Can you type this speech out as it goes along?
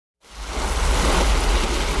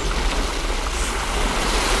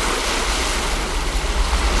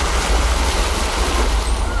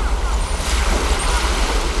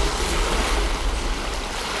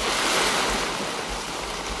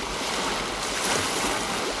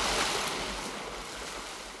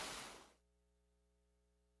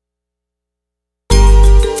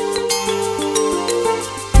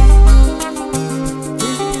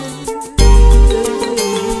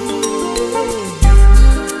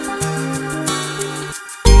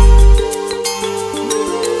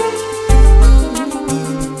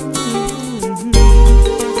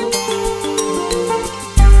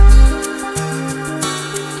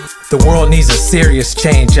needs a serious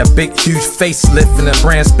change, a big huge facelift and a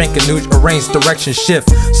brand spanking new arranged direction shift.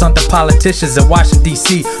 Something politicians in Washington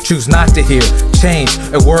D.C. choose not to hear. Change,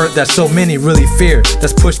 a word that so many really fear,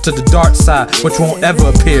 that's pushed to the dark side which won't ever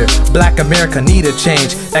appear. Black America need a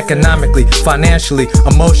change, economically, financially,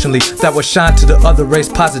 emotionally, that will shine to the other race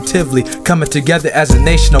positively, coming together as a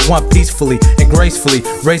nation of one peacefully and gracefully,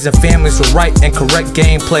 raising families with right and correct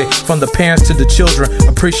gameplay, from the parents to the children,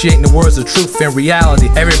 appreciating the words of truth and reality.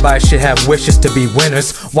 Everybody should have wishes to be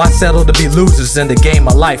winners. Why settle to be losers in the game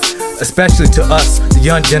of life? Especially to us, the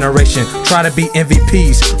young generation, try to be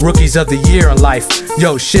MVPs, rookies of the year in life.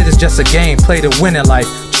 Yo, shit is just a game, play to win in life.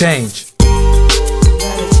 Change.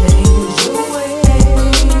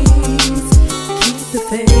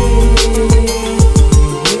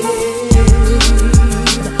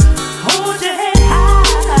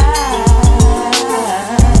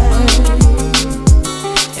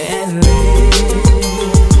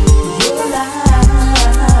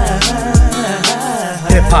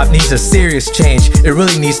 Hip-hop needs a serious change, it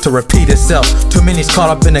really needs to repeat itself. Too many's caught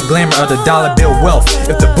up in the glamour of the dollar bill wealth.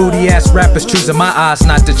 If the booty-ass rappers choosing my eyes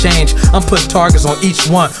not to change, I'm putting targets on each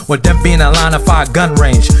one, with them being a line of fire gun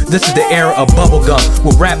range. This is the era of bubblegum,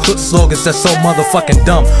 with rap hook slogans that's so motherfucking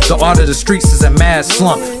dumb. The art of the streets is a mad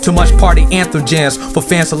slump. Too much party anthem jams for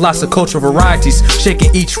fans of lots of cultural varieties,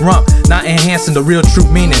 shaking each rump, not enhancing the real true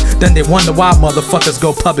meaning. Then they wonder why motherfuckers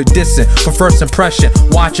go public dissing for first impression,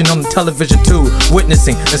 watching on the television too,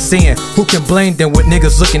 witnessing and seeing. Who can blame them with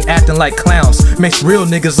niggas looking acting like clowns? Makes real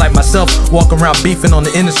niggas like myself walk around beefing on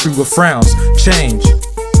the industry with frowns. Change.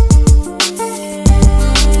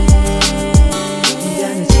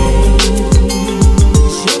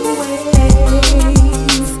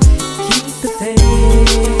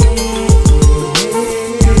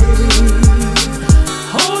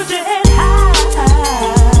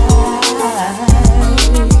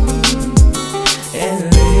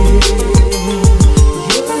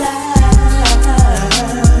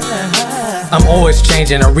 I'm always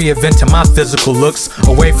changing and reinventing my physical looks,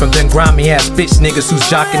 away from them grimy ass bitch niggas who's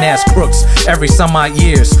jocking ass crooks. Every some odd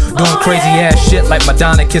years, doing crazy ass shit like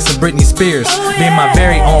Madonna kissing Britney Spears. Being my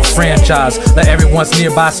very own franchise, let everyone's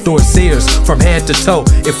nearby store Sears. From head to toe,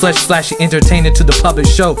 a flesh flashy entertaining to the public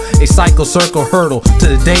show. A cycle circle hurdle to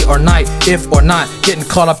the day or night, if or not getting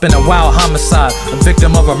caught up in a wild homicide. A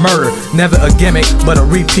victim of a murder, never a gimmick but a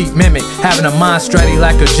repeat mimic. Having a mind strategy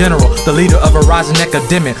like a general, the leader of a rising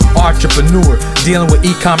academic, entrepreneur, dealing with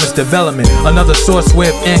e-commerce development, another source way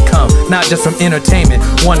of income, not just from entertainment.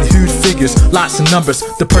 One huge figures, lots of numbers,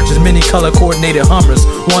 to purchase many color coordinated Hummers.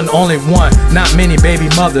 One, only one, not many baby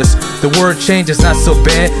mothers. The word change is not so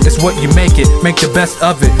bad, it's what you make it. Make the best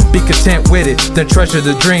of it, be content with it, then treasure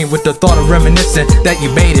the dream with the thought of reminiscing that you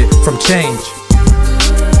made it from change.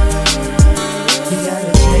 You gotta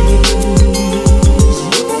change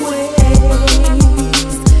your ways,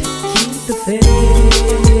 keep the faith.